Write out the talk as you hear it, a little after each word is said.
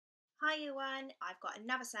Hi everyone, I've got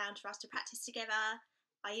another sound for us to practice together.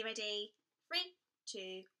 Are you ready? 3,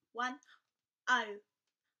 2, 1. O,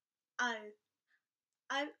 O,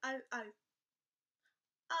 O, O, O,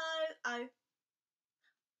 O, O,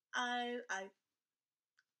 O, O.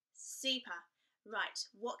 Super. Right,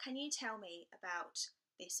 what can you tell me about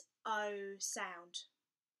this O sound?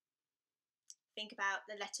 Think about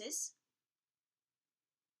the letters.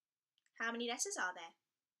 How many letters are there?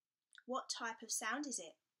 What type of sound is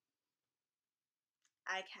it?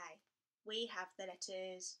 Okay, we have the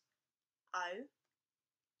letters O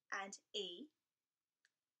and E.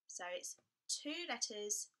 So it's 2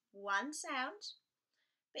 letters, 1 sound,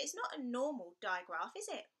 but it's not a normal digraph, is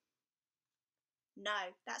it?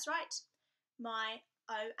 No, that's right. My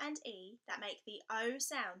O and E that make the O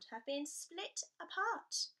sound have been split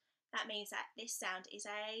apart. That means that this sound is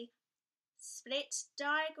a split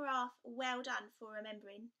digraph. Well done for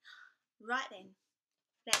remembering. Right then,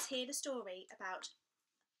 let's hear the story about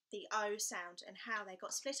the O sound and how they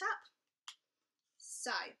got split up.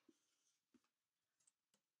 So,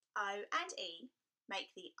 O and E make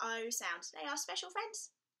the O sound. They are special friends.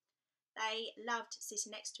 They loved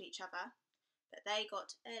sitting next to each other, but they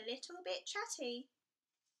got a little bit chatty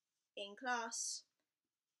in class.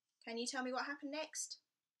 Can you tell me what happened next?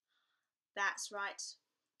 That's right.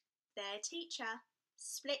 Their teacher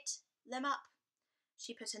split them up.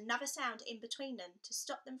 She put another sound in between them to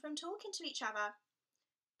stop them from talking to each other.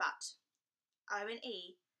 But O and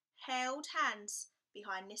E held hands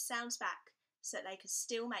behind this sound's back so that they could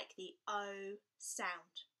still make the O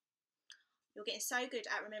sound. You're getting so good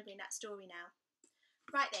at remembering that story now.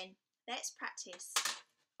 Right then, let's practice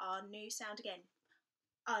our new sound again.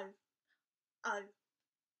 O, O.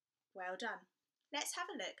 Well done. Let's have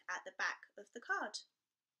a look at the back of the card.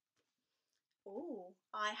 Oh,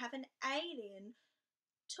 I have an alien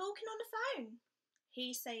talking on the phone.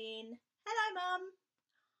 He's saying, "Hello, Mum."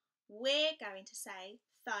 We're going to say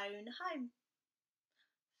phone home.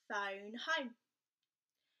 Phone home.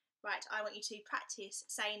 Right, I want you to practice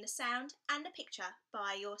saying the sound and the picture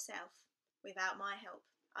by yourself without my help.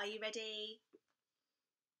 Are you ready?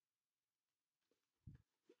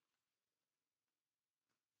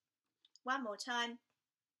 One more time.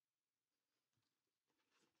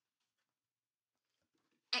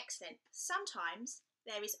 Excellent. Sometimes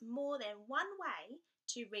there is more than one way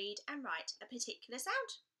to read and write a particular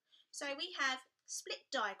sound. So we have split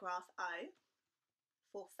digraph O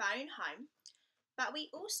for phone home, but we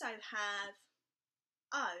also have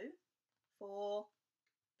O for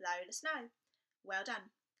blow the snow. Well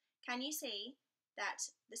done. Can you see that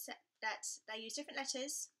they use different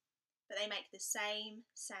letters, but they make the same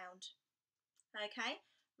sound? Okay,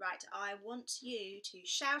 right, I want you to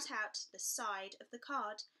shout out the side of the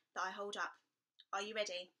card that I hold up. Are you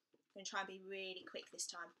ready? I'm going to try and be really quick this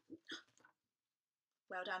time.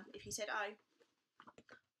 Well done. If you said O.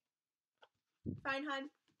 Phone home.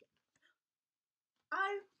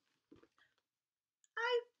 O. O.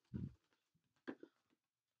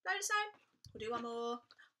 Blow the snow. We'll do one more.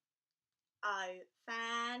 O.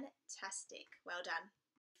 Fantastic. Well done.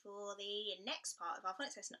 For the next part of our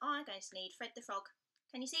phonics lesson, I'm going to need Fred the Frog.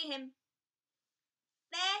 Can you see him?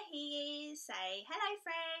 There he is. Say hello,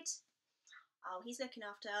 Fred. Oh, he's looking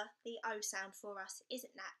after the O sound for us.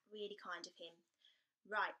 Isn't that really kind of him?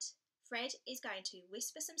 Right, Fred is going to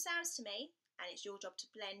whisper some sounds to me, and it's your job to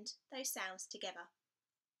blend those sounds together.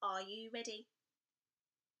 Are you ready?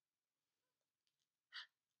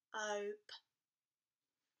 Hope.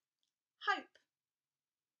 Hope.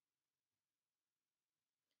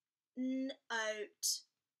 Note.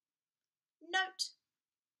 Note.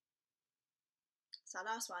 So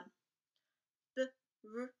last one.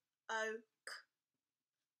 Broke.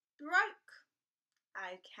 Broke.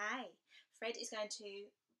 Okay. Fred is going to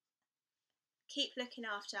keep looking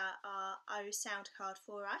after our O sound card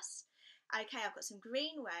for us. Okay, I've got some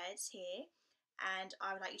green words here and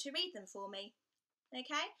I would like you to read them for me.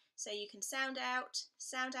 Okay, so you can sound out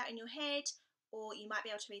in your head, or you might be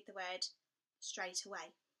able to read the word straight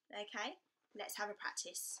away. Okay, let's have a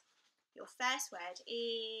practice. Your first word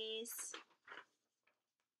is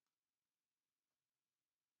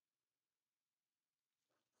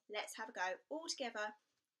let's have a go all together.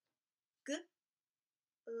 G,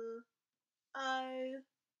 O,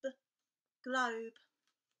 B, globe.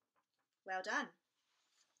 Well done.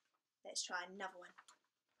 Let's try another one.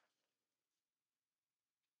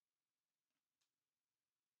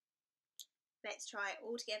 Let's try it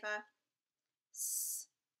all together. S,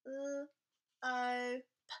 L, O, P,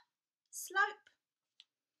 slope.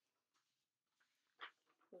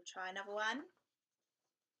 We'll try another one.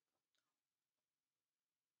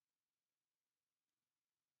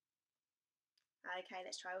 Okay,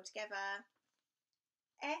 let's try all together.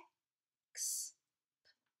 Explode.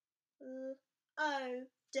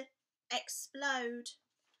 Explode.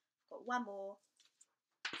 Got one more.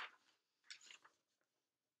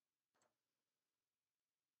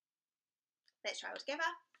 Let's try all together.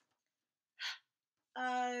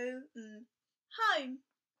 Home.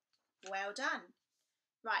 Well done.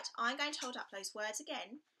 Right, I'm going to hold up those words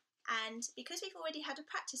again, and because we've already had a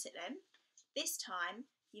practice at them, this time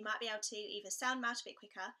you might be able to either sound them out a bit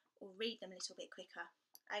quicker or read them a little bit quicker.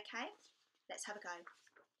 Okay, let's have a go.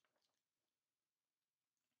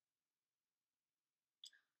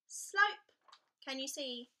 Slope. Can you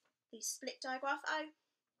see the split digraph O?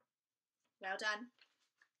 Well done.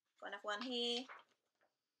 Got another one here.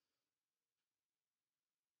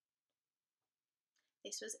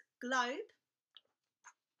 This was globe.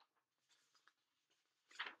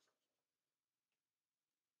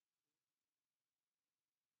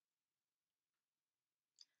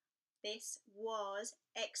 This was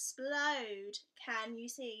explode. Can you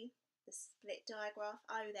see the split digraph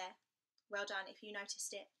O there? Well done if you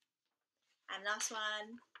noticed it. And last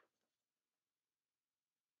one.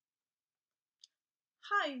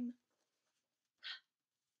 Home.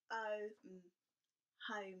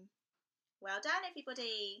 Home. Well done,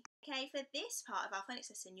 everybody. Okay, for this part of our phonics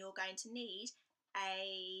lesson, you're going to need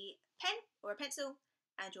a pen or a pencil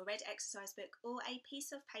and your red exercise book or a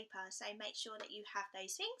piece of paper. So make sure that you have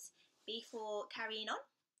those things before carrying on.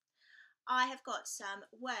 I have got some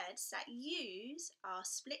words that use our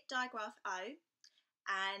split digraph O,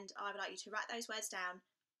 and I would like you to write those words down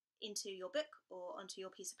into your book or onto your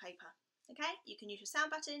piece of paper. Okay, you can use your sound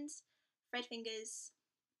buttons, thread fingers.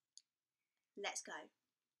 Let's go.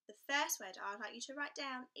 The first word I'd like you to write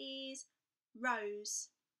down is rose.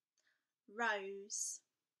 Rose.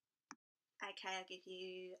 Okay, I'll give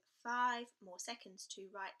you 5 more seconds to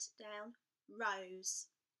write down rose.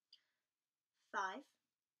 5,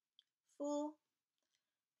 4,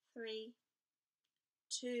 3,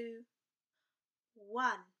 2,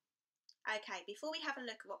 1. Okay, before we have a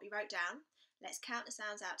look at what we wrote down, let's count the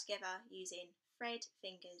sounds out together using thread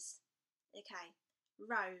fingers. Okay,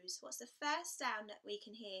 rose. What's the first sound that we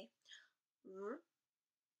can hear? R,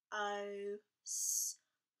 O, S,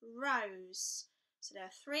 rose. So there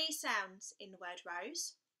are 3 sounds in the word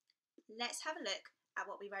rose. Let's have a look at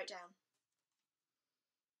what we wrote down.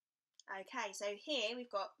 Okay, so here we've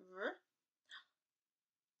got R,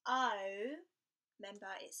 O. Remember,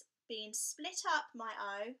 it's being split up, my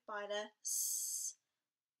O, by the S.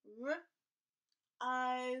 R,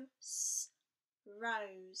 O, S,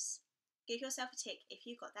 rose. Give yourself a tick if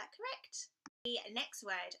you got that correct. The next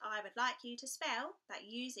word I would like you to spell that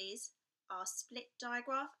uses our split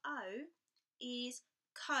digraph O is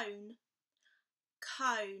cone.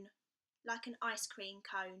 Cone, like an ice cream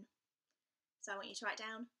cone. So I want you to write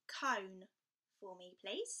down cone for me,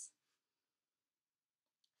 please.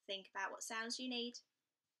 Think about what sounds you need.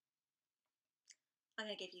 I'm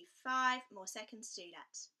going to give you 5 more seconds to do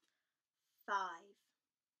that. 5,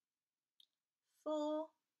 4,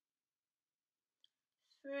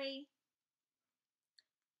 3,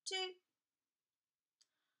 2,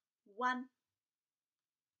 1.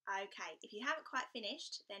 Okay, if you haven't quite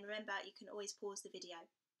finished, then remember you can always pause the video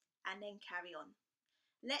and then carry on.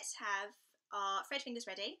 Let's have our thread fingers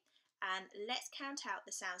ready and let's count out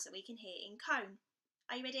the sounds that we can hear in cone.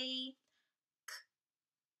 Are you ready? K,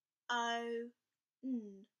 O,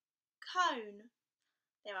 N, cone.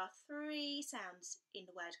 There are 3 sounds in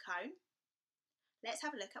the word cone. Let's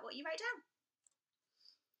have a look at what you wrote down.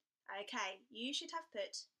 Okay, you should have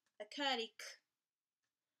put a curly K,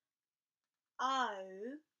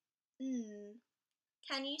 O, N.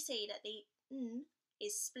 Can you see that the N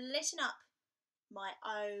is splitting up my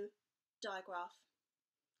O digraph?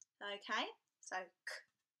 Okay, so K,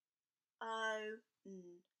 O,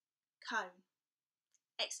 N, cone.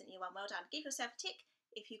 Excellent, year 1, well done. Give yourself a tick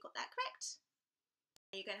if you got that correct.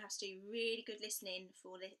 You're going to have to do really good listening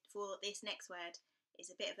for this next word.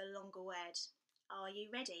 It's a bit of a longer word. Are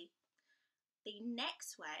you ready? The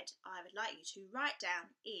next word I would like you to write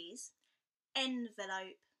down is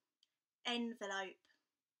envelope. Envelope.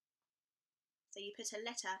 So you put a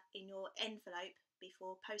letter in your envelope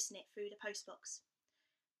before posting it through the post box.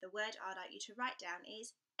 The word I'd like you to write down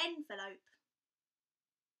is envelope.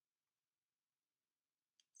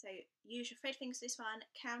 So use your thread fingers for this one,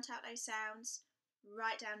 count out those sounds,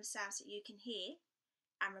 write down the sounds that you can hear,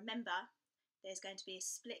 and remember there's going to be a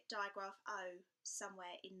split digraph O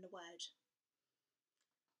somewhere in the word.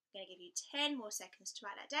 I'm going to give you 10 more seconds to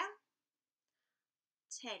write that down.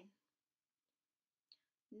 10,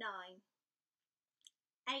 9,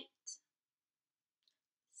 8,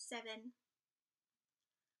 7,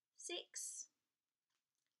 6,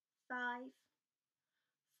 5,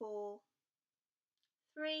 4,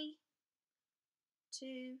 3,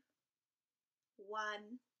 2, 1,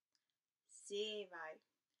 0.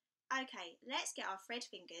 Okay, let's get our thread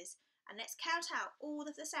fingers and let's count out all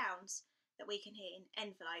of the sounds that we can hear in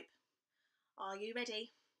envelope. Are you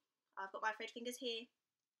ready? I've got my thread fingers here.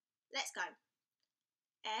 Let's go.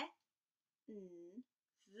 E, N,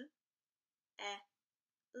 V, E,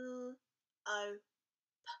 L, O,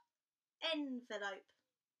 P. Envelope.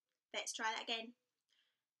 Let's try that again.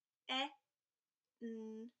 E,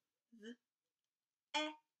 N, V, E,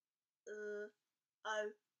 L, O,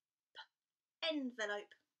 P.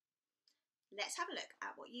 Envelope. Let's have a look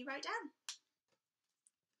at what you wrote down.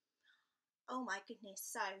 Oh my goodness,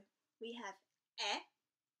 so we have E,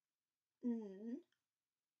 N,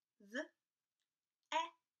 V, E,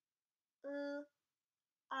 L,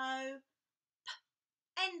 O, P.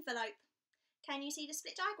 Envelope. Can you see the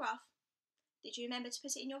split digraph? Did you remember to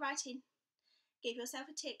put it in your writing? Give yourself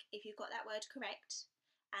a tick if you got that word correct.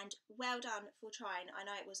 And well done for trying. I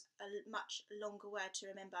know it was a much longer word to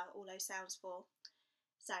remember all those sounds for.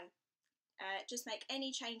 So just make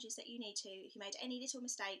any changes that you need to. If you made any little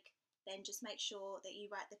mistake, then just make sure that you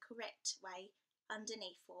write the correct way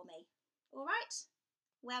underneath for me. All right?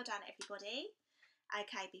 Well done, everybody.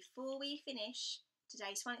 Okay, before we finish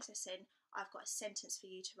today's phonics lesson, I've got a sentence for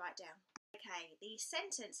you to write down. Okay, the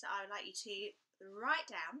sentence that I would like you to write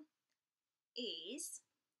down is: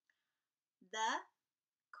 the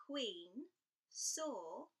Queen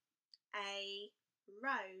saw a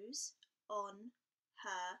rose on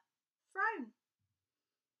her throne.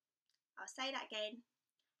 I'll say that again.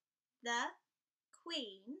 The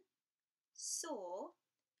Queen saw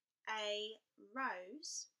a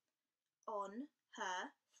rose on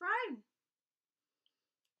her throne.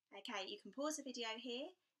 Okay, you can pause the video here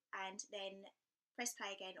and then press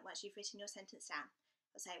play again once you've written your sentence down.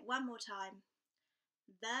 I'll say it one more time.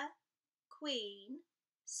 The Queen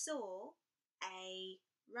saw a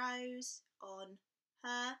rose on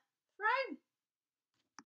her throne.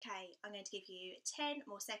 Okay, I'm going to give you 10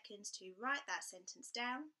 more seconds to write that sentence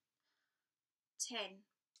down. 10,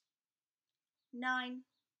 9,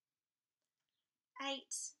 8,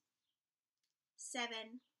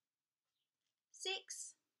 7,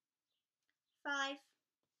 6, 5,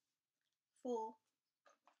 4,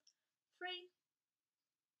 3,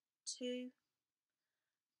 2,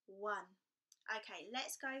 1. Okay,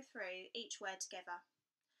 let's go through each word together.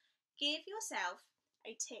 Give yourself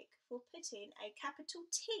a tick for putting a capital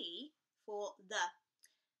T for the.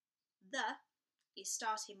 The is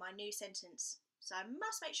starting my new sentence, so I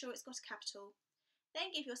must make sure it's got a capital.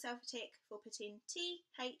 Then give yourself a tick for putting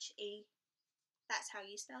T-H-E. That's how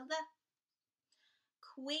you spell the.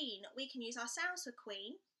 Queen, we can use our sounds for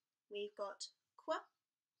queen. We've got qu,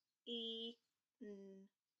 e, n,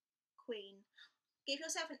 queen. Give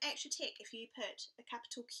yourself an extra tick if you put a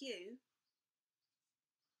capital Q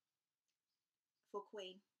for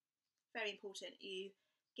queen. Very important, you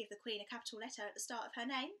give the queen a capital letter at the start of her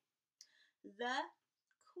name. The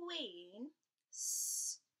Queen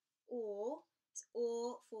saw, it's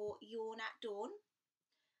or for yawn at dawn.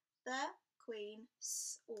 The Queen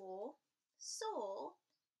saw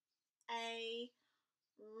a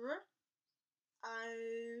rose.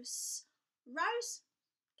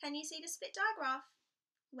 Can you see the split digraph?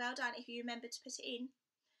 Well done if you remember to put it in.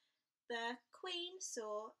 The Queen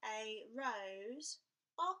saw a rose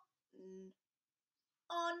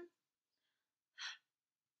on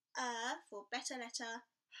for better letter,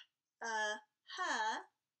 her,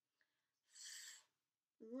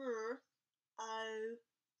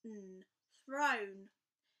 throne.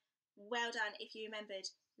 Well done if you remembered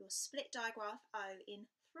your split digraph O in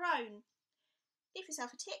throne. Give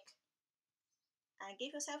yourself a tick and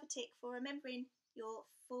give yourself a tick for remembering your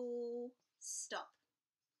full stop.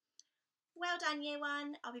 Well done, Year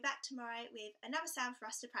 1. I'll be back tomorrow with another sound for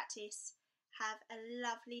us to practice. Have a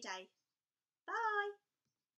lovely day. Bye.